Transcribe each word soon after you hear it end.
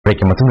Break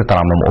के मतुंग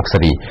तरामना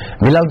ओक्सरी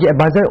मिलाल की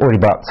एडवाइजर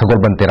ओरिबा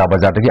सगोलबन तेरा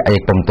बाजार दगी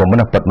आयेकपम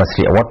तोमना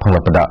पद्मश्री अवार्ड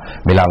फंगलपदा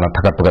मिलालना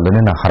थगतपगा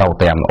लोनेना हराव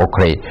तयाम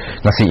ओखरे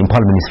ngasi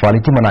Imphal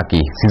municipality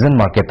manaki season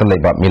market ta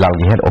leiba milal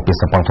gi head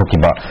office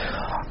pangthokiba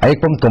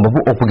ayekpam tombabu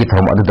opagi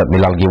thom aduda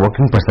milal gi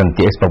working president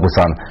TS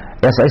Pabusan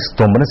SIS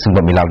tombana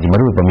singba milal gi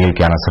maru ba mil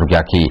kyana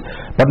sarugya ki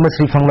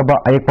Padmasri fanglaba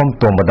ayekpam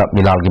tombada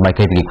milal gi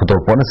maikai gi khutol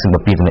pona singba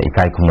piduna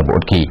ikai khumna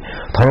bodki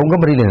thoronga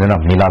mari lena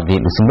milal gi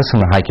lusingba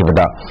singna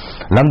haikibada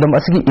lamdam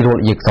asigi irol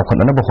yek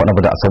sakhonana ba khona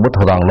bada asoba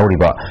thodang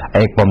loriba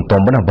ayekpam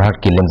tombana bharat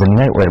ki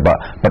lemjaningai oirba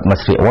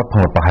Padmasri award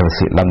phangpa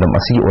haibasi lamdam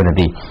asigi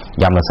oinadi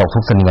yamna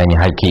sauthoksaningai ni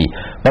haiki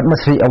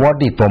Padmasri award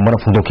di tombana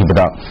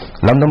phungdokibada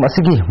lamdam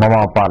asigi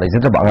mama pa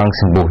lejada angang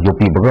singbu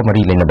yopi baga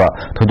mari lenaba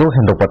thodo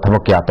hendopa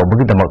thabak kya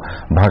tobagi damak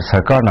bharat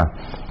sarkar na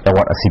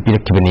award asi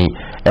pirakibani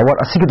award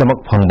asigi damak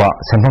phangba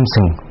senpham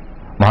sing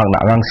mahakna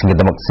angang sing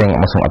damak seng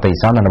amasung atai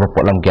sana naba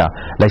potlam kya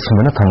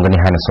laisingna thamgani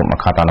haina som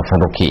akhata na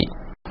phungdoki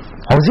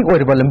Housing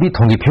oiriba lambi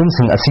thongi film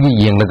sing asigi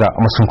yenglaga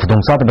amasung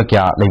khudong sadaba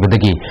kya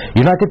leibadagi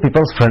United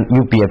People's Front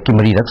UPF ki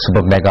mari rak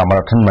subak mega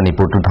marathon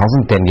Manipur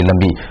 2010 gi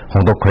lambi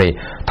hongdokre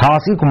tha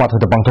asi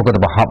kumathoda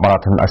pangthokada half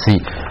marathon asi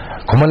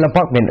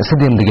Kumalampak main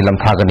stadium digi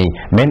lamthagani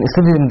main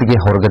stadium digi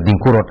horga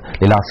dingkurot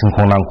lila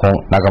singkhong nangkhong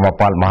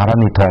nagamapal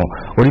maharani thong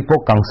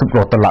uripok kangsup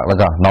rota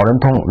laklaga naurem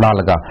thong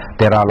lalaga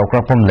tera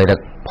lokrapom leirak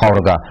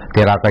phawraga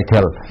tera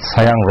kaithel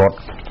sayang road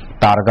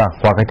targa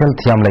kwakaithel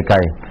thiam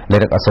laikai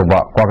leirak asoba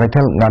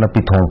kwakaithel nganapi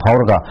thong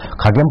phawraga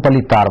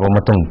khagempali tarba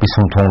matung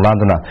pisum thong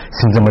landuna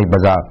singjamai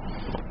bazar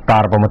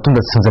tarba matung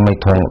da singjamai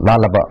thong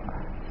lalaba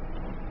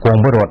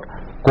kongba road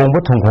kongba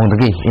thongkhong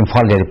dagi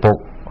Imphal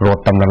yaripok road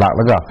tamna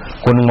laklaga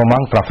koning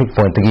mamang traffic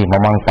point gi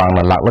mamang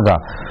pangna laklaga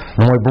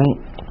noibung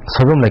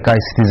sobom laikai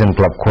citizen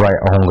club khurai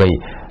ahongai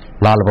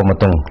lalaba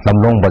matung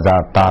lamlong bazar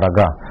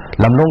taraga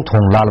lamlong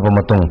thong lalaba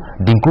matung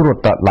dingku road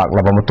ta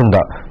laklaba matung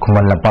da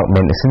khungan lampak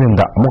main sinim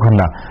da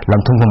amukhanna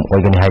lamthungum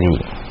oigani hari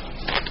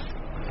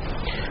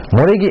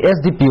moregi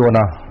SDPO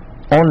na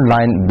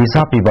online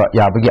visa piba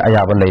yabagi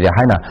ayaba leire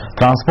haina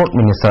transport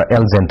minister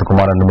L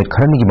Zentukumar numit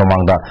kharani gi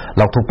mamangda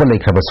lauthukpa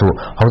leikhabasu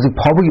hauji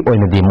phawagi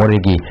oinadi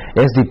moregi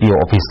SDPO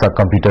office ta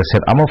computer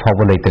set ama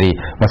phawba leitri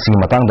masi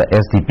matangda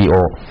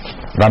SDPO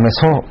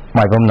Rameso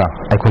maibamna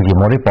aikhogi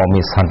mori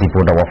pawmi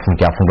Santipur da wafun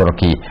kya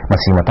phundoraki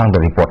masi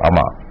matangda report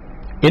ama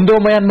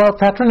Indo-Myanmar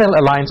Fraternal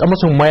Alliance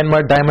amasung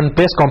Myanmar Diamond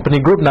Paste Company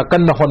Group na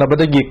kanna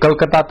honabadagi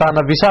Kolkata ta na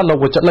visa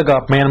lawgo chatlaga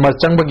Myanmar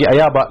changbagi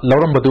ayaba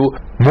laurambadu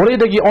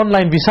moredagi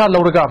online visa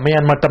lauraga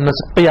Myanmar tamna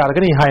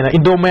payargani haina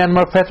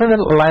Indo-Myanmar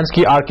Fraternal Alliance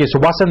ki RK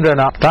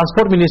Subhasandrana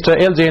Transport Minister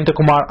L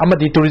Jayantakumar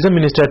amadi Tourism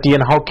Minister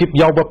TN Hawkip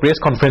yauba press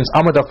conference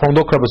amada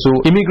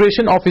phongdokhrabasu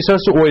Immigration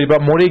Officers su oiba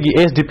moregi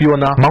SDPO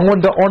na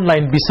mangonda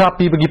online visa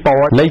pibagi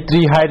power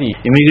laitri hairi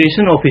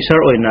Immigration Officer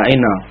oina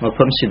aina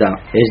mafam sida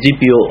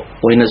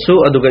SDPO oina su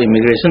aduga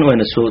immigration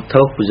oina su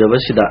thawak pujaba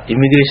sida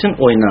immigration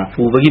oina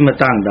ubagi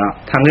matangda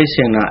thangai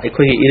sengna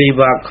ekhoi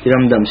ireibak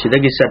iramdam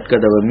sidagi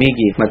satkadaba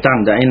migi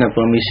matangda aina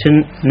permission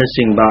na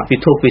singba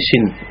pithok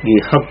pisin gi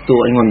hakto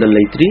aingonda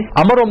leitri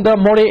amaromda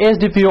more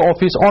SDPO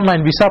office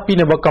online visa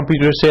pinaba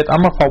computer set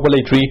ama fawba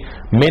leitri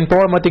main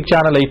power matik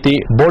chana leite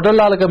border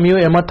lalaga miyo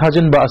ema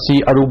thajin ba asi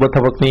aruba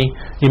thabakni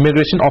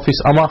immigration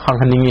office ama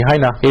hanghaningi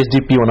haina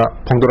SDPO na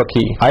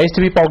phongdoraki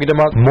ISTV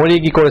pawgidama more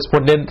gi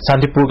correspondent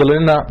Santipur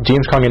galena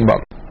James Khangenba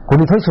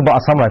Kunithai suba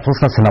Assam Rifles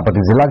na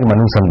Senapati Zilla gi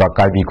manung sanba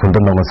kaibi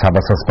khundam nong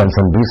saba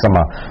suspension bridge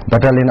ama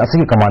battalion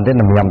asigi commandant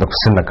na miyam da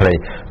khusin na kare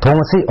thong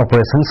asi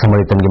operation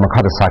samaritan gi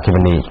makhada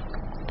sakibani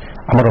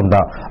amaromda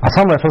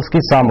Assam Rifles ki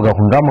samaga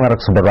hunda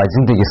mangarak suba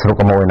rising gi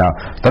sarukama oina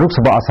taruk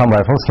suba Assam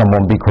Rifles na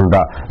mombi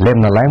khulda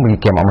lemna laim gi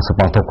kem ama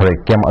sapang thokre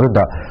kem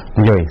aluda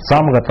njoi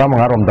samaga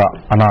tramangaromda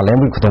ana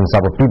lembi khutong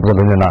saba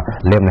pibgoluna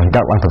lemna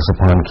hidak anthak su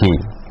phangan ki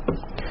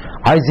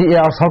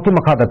IGAR Sauki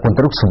Makada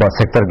Kuntaruk Suba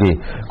Sector Gi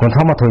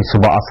Kunthamathui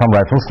Suba Assam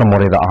Rifles na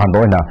Moreda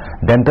Ahandoina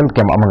Dental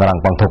Camp Amangarang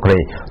Pangthokre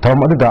Thom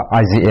aduda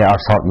IGAR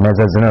South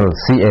Major General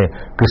CA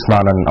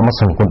Krishnanan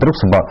amasung Kuntaruk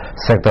Suba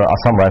Sector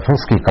Assam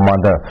Rifles ki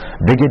Commander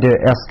Brigadier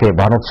SK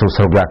Bhanotsu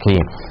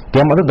Sarbyaki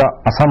Camp aduda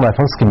Assam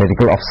Rifles ki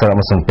Medical Officer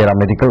amasung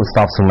Paramedical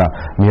Staff sungna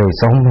miyoi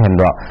sahum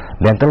hendwa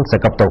dental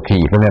checkup tawki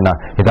lunena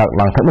hidak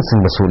langthakna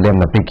singbasu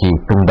lemna piki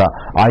tungda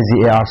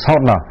IGAR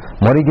South na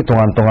Mori gi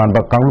tongan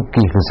ba kanglup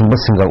ki husinba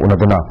singal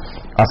unaduna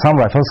Assam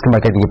Rifles ki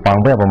makai gi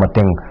pangba ba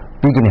mateng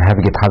pigini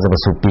habi gi thajaba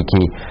su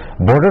piki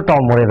border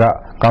town moreda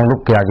kanglup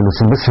kya gi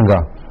lusinba singa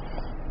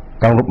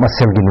kanglup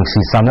masel gi nungsi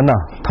sanana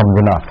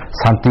thamduna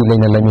santi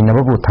leina lamina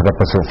babu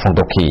thagapasu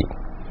phongdoki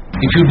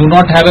If you do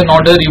not have an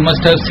order, you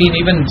must have seen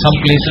even some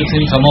places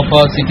in some of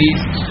our cities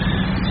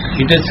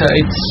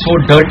it's so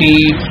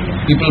dirty.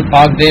 People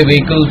park their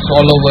vehicles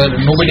all over.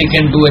 Nobody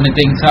can do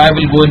anything. So I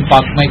will go and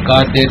park my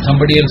car there.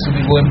 Somebody else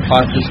will go and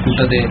park the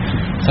scooter there.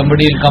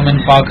 Somebody will come and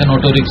park an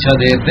auto rickshaw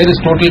there. There is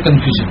total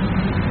confusion.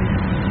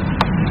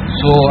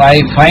 So I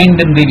find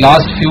in the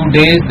last few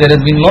days there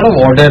has been a lot of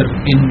order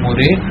in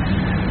Moreh.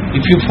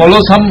 If you follow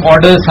some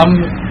order, some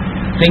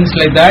things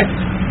like that,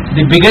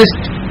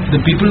 the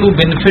people who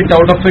benefit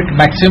out of it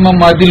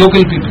maximum are the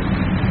local people.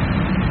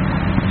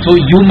 So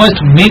you must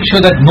make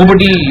sure that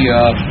nobody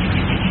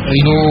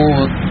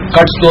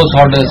cuts those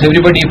orders,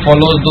 everybody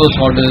follows those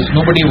orders,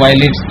 nobody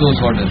violates those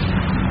orders.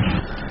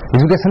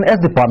 Education as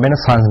Department of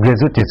Science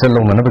Graduate Teacher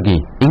Longanabagi,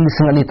 English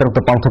and Literature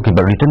the Pangtoki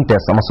written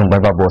test Amazon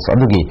Biba Boss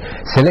Adugi,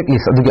 select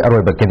list Adugi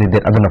Aroba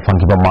candidate Adana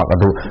Funkiba Mark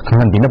Adu,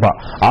 Kangan Binaba,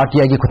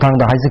 RTI Kutang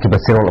the Isaac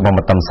Basero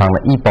Abamatam Sang,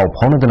 Epa,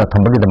 Honadana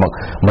Tambagi Damak,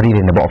 Marie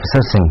Naba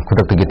officer Sing,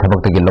 Kutaki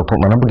Tabaki Lotok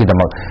Manabagi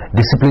Damak,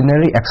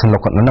 disciplinary action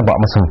local Nanaba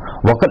Amazon,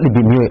 Wakat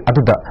Libi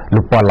Aduda,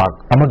 Lupa Lak,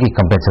 Amagi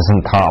compensation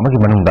Tha, Amagi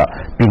Manunda,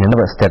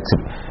 Pinanaba Stats.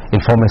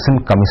 Information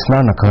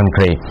Commissioner na Kangan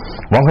Kray.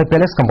 Wanghai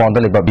Palace Compound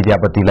Liba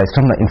Vidyapati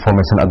Laistram na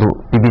information adu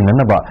PB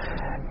Nanaba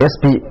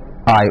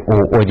SPIO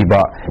Oidiba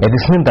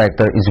Additional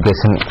Director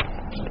Education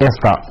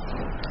Esta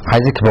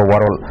Haizikiba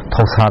Warol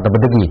Thosa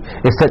Dabadagi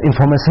State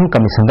Information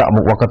Commission da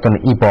amuk wakatan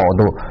ipa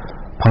adu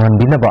Pangan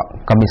Binaba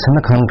Commission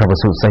na Kangan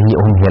Kabasu Sahi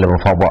Ohun Helaba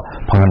Fawa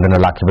Pangan na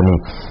Lakibani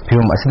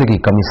Pium Asidagi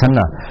Commission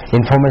na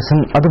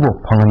Information adubu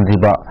Pangan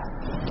Riba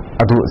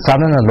Adu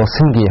Sanana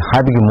Losingi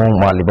Habigi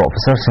Mong Maliba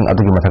officers sing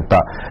Adugi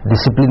Matakta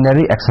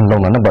disciplinary action law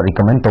na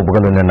recommend to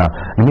Bugalona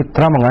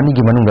Mitra Mangani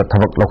Gimanunga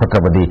Tabak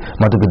Lokatrabadi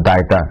Madugi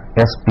Daita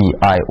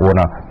SPIO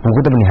na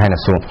Pugutamani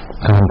Hanasu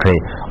Kankre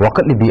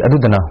Wakat Libi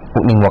Adudana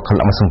Putning Wakal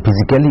Amasung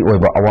physically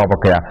Oiba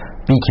Awabakaya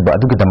Pikiba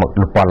Adugidamak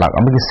Lupalak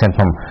Amagi sent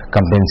from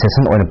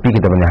compensation on a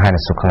Pikitamani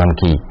Hanasu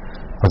Kanki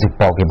Hozik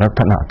Pauki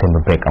Natana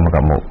Temple Break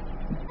Amagamu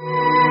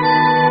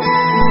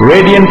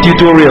Radiant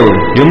Tutorial,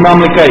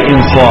 Yunamlika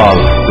Infal,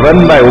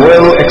 run by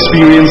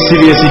well-experienced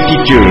CBSE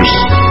teachers.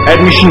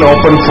 Admission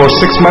open for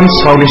 6 months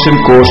foundation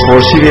course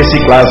for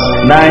CBSE class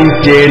 9,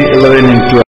 10, 11 and 12.